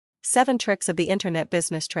7 Tricks of the Internet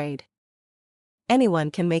Business Trade.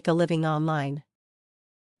 Anyone can make a living online.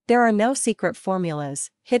 There are no secret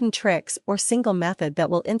formulas, hidden tricks, or single method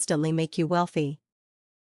that will instantly make you wealthy.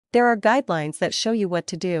 There are guidelines that show you what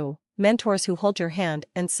to do, mentors who hold your hand,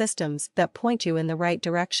 and systems that point you in the right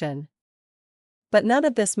direction. But none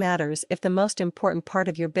of this matters if the most important part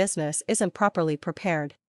of your business isn't properly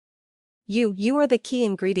prepared. You are the key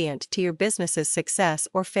ingredient to your business's success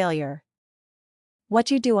or failure. What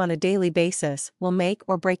you do on a daily basis will make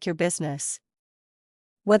or break your business.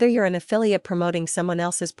 Whether you're an affiliate promoting someone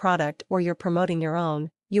else's product or you're promoting your own,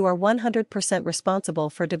 you are 100% responsible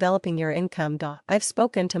for developing your income. I've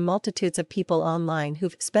spoken to multitudes of people online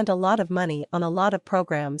who've spent a lot of money on a lot of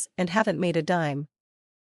programs and haven't made a dime.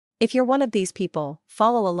 If you're one of these people,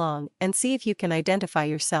 follow along and see if you can identify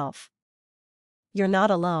yourself. You're not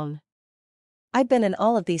alone. I've been in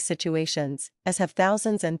all of these situations, as have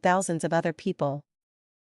thousands and thousands of other people.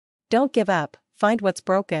 Don't give up, find what's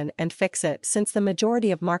broken and fix it. Since the majority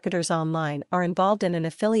of marketers online are involved in an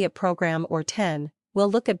affiliate program or 10, we'll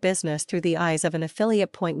look at business through the eyes of an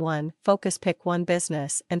affiliate. Point 1, focus. Pick one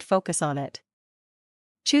business and focus on it.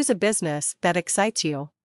 Choose a business that excites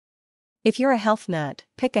you. If you're a health nut,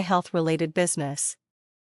 pick a health-related business.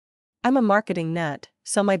 I'm a marketing nut,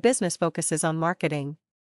 so my business focuses on marketing.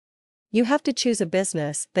 You have to choose a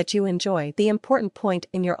business that you enjoy. The important point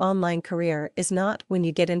in your online career is not when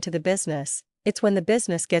you get into the business, it's when the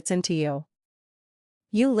business gets into you.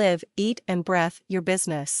 You live, eat, and breathe your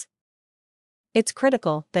business. It's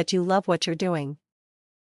critical that you love what you're doing.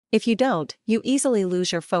 If you don't, you easily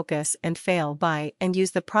lose your focus and fail. Buy and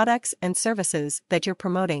use the products and services that you're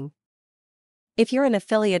promoting. If you're an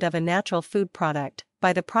affiliate of a natural food product,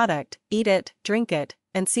 buy the product, eat it, drink it,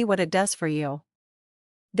 and see what it does for you.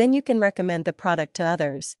 Then you can recommend the product to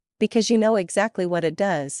others, because you know exactly what it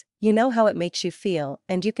does, you know how it makes you feel,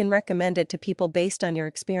 and you can recommend it to people based on your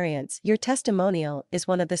experience. Your testimonial is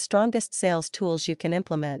one of the strongest sales tools you can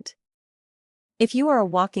implement. If you are a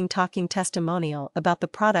walking, talking testimonial about the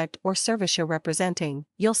product or service you're representing,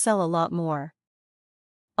 you'll sell a lot more.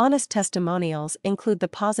 Honest testimonials include the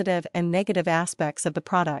positive and negative aspects of the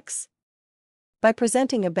products. By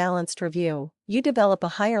presenting a balanced review, you develop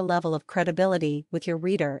a higher level of credibility with your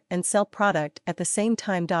reader and sell product at the same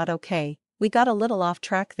time. Okay, we got a little off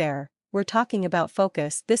track there. We're talking about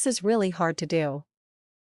focus. This is really hard to do.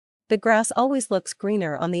 The grass always looks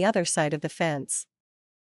greener on the other side of the fence.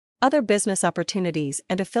 Other business opportunities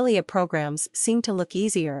and affiliate programs seem to look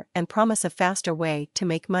easier and promise a faster way to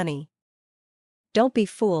make money. Don't be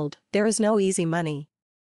fooled, there is no easy money.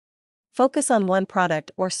 Focus on one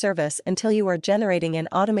product or service until you are generating an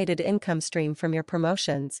automated income stream from your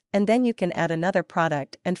promotions, and then you can add another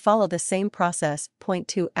product and follow the same process. Point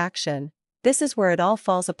 2, action. This is where it all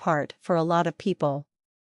falls apart for a lot of people.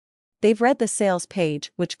 They've read the sales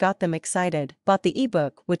page, which got them excited, bought the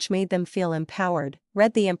ebook, which made them feel empowered,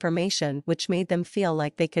 read the information, which made them feel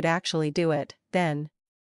like they could actually do it, then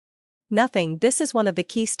nothing. This is one of the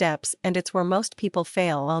key steps, and it's where most people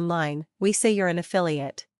fail. Online, we say you're an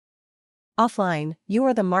affiliate. Offline, you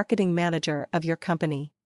are the marketing manager of your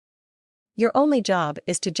company. Your only job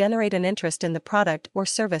is to generate an interest in the product or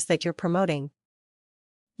service that you're promoting.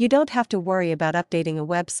 You don't have to worry about updating a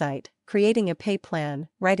website, creating a pay plan,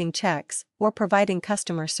 writing checks, or providing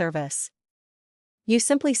customer service. You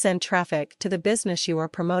simply send traffic to the business you are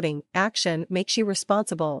promoting. Action makes you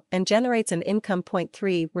responsible and generates an income. Point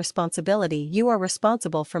 3, responsibility. You are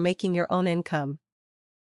responsible for making your own income.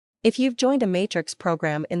 If you've joined a matrix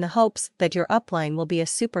program in the hopes that your upline will be a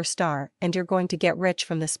superstar and you're going to get rich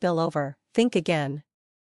from the spillover, think again.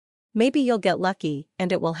 Maybe you'll get lucky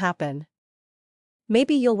and it will happen.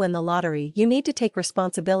 Maybe you'll win the lottery. You need to take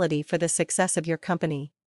responsibility for the success of your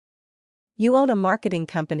company. You own a marketing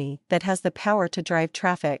company that has the power to drive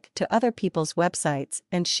traffic to other people's websites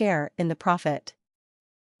and share in the profit.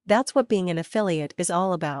 That's what being an affiliate is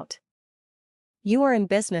all about. You are in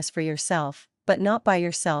business for yourself, but not by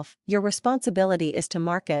yourself. Your responsibility is to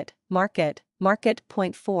market.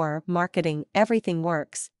 Point 4, marketing. Everything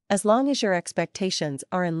works, as long as your expectations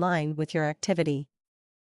are in line with your activity.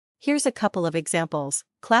 Here's a couple of examples.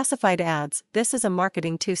 Classified ads. This is a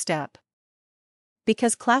marketing two-step.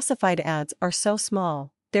 Because classified ads are so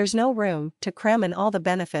small, there's no room to cram in all the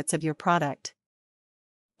benefits of your product.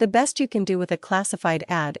 The best you can do with a classified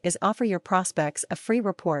ad is offer your prospects a free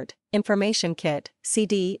report, information kit,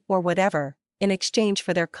 CD, or whatever, in exchange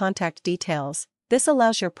for their contact details. This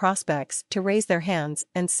allows your prospects to raise their hands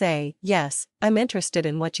and say, "Yes, I'm interested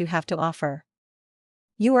in what you have to offer."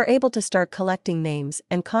 You are able to start collecting names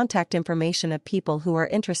and contact information of people who are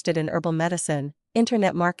interested in herbal medicine,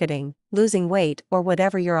 internet marketing, losing weight, or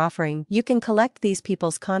whatever you're offering, you can collect these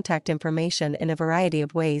people's contact information in a variety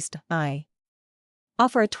of ways.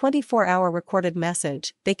 Offer a 24-hour recorded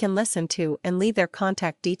message they can listen to and leave their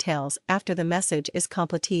contact details after the message is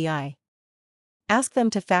complete. Ask them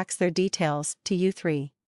to fax their details to you.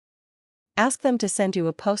 3. Ask them to send you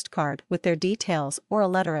a postcard with their details or a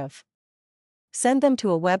letter of. Send them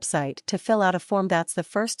to a website to fill out a form. That's the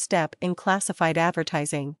first step in classified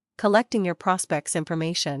advertising, collecting your prospects'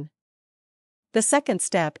 information. The second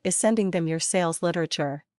step is sending them your sales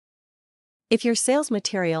literature. If your sales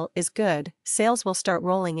material is good, sales will start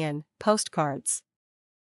rolling in, postcards.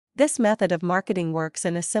 This method of marketing works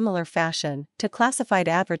in a similar fashion to classified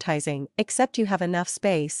advertising, except you have enough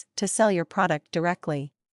space to sell your product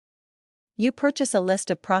directly. You purchase a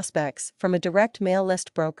list of prospects from a direct mail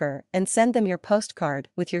list broker and send them your postcard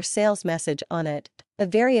with your sales message on it. A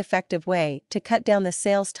very effective way to cut down the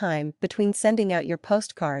sales time between sending out your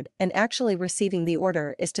postcard and actually receiving the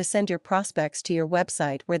order is to send your prospects to your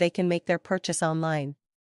website where they can make their purchase online.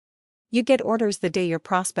 You get orders the day your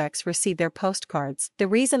prospects receive their postcards. The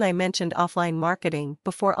reason I mentioned offline marketing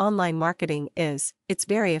before online marketing is, it's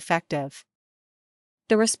very effective.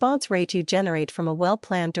 The response rate you generate from a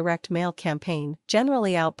well-planned direct mail campaign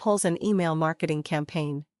generally outpulls an email marketing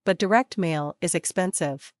campaign, but direct mail is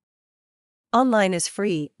expensive. Online is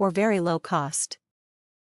free or very low cost.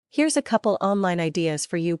 Here's a couple online ideas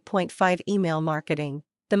for you. 5. Email marketing.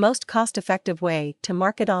 The most cost-effective way to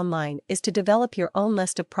market online is to develop your own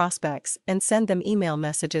list of prospects and send them email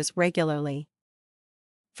messages regularly.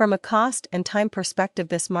 From a cost and time perspective,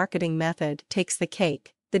 this marketing method takes the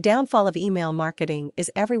cake. The downfall of email marketing is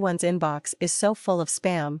everyone's inbox is so full of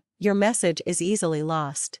spam, your message is easily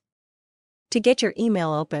lost. To get your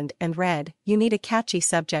email opened and read, you need a catchy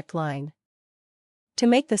subject line. To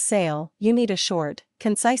make the sale, you need a short,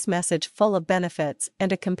 concise message full of benefits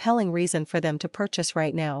and a compelling reason for them to purchase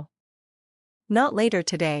right now. Not later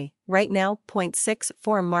today, right now. 6.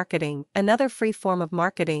 Forum marketing. Another free form of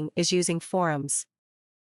marketing is using forums.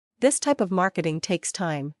 This type of marketing takes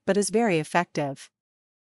time, but is very effective.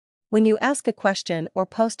 When you ask a question or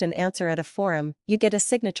post an answer at a forum, you get a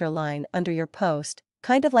signature line under your post,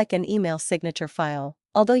 kind of like an email signature file.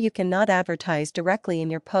 Although you cannot advertise directly in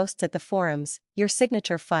your posts at the forums, your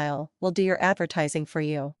signature file will do your advertising for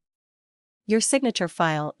you. Your signature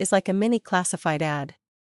file is like a mini classified ad.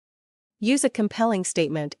 Use a compelling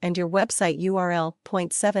statement and your website URL.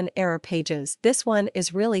 7. Error pages. This one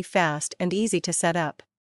is really fast and easy to set up.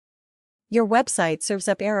 Your website serves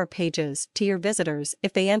up error pages to your visitors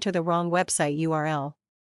if they enter the wrong website URL.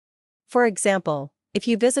 For example, if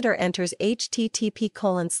your visitor enters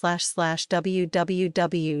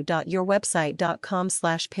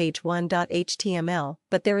http://www.yourwebsite.com/page1.html,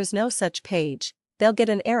 but there is no such page, they'll get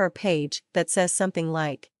an error page that says something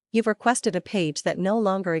like, "You've requested a page that no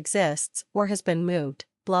longer exists or has been moved,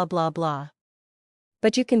 blah blah blah."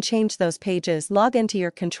 But you can change those pages. Log into your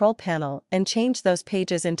control panel and change those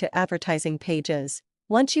pages into advertising pages.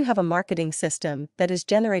 Once you have a marketing system that is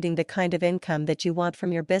generating the kind of income that you want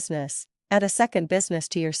from your business, add a second business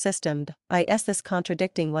to your system. Is this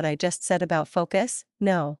contradicting what I just said about focus?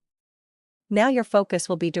 No. Now your focus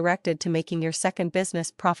will be directed to making your second business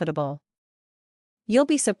profitable. You'll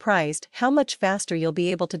be surprised how much faster you'll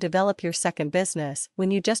be able to develop your second business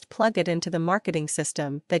when you just plug it into the marketing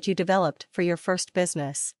system that you developed for your first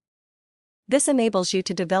business. This enables you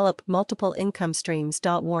to develop multiple income streams.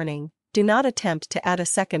 Warning: do not attempt to add a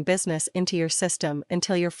second business into your system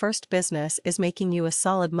until your first business is making you a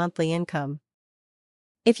solid monthly income.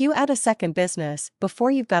 If you add a second business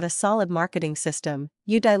before you've got a solid marketing system,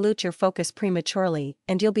 you dilute your focus prematurely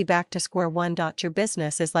and you'll be back to square one. Your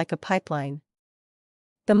business is like a pipeline.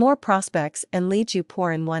 The more prospects and leads you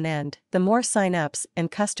pour in one end, the more sign-ups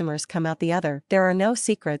and customers come out the other. There are no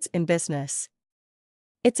secrets in business.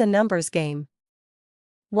 It's a numbers game.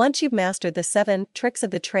 Once you've mastered the 7 tricks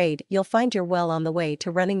of the trade, you'll find you're well on the way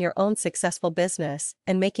to running your own successful business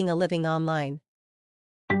and making a living online.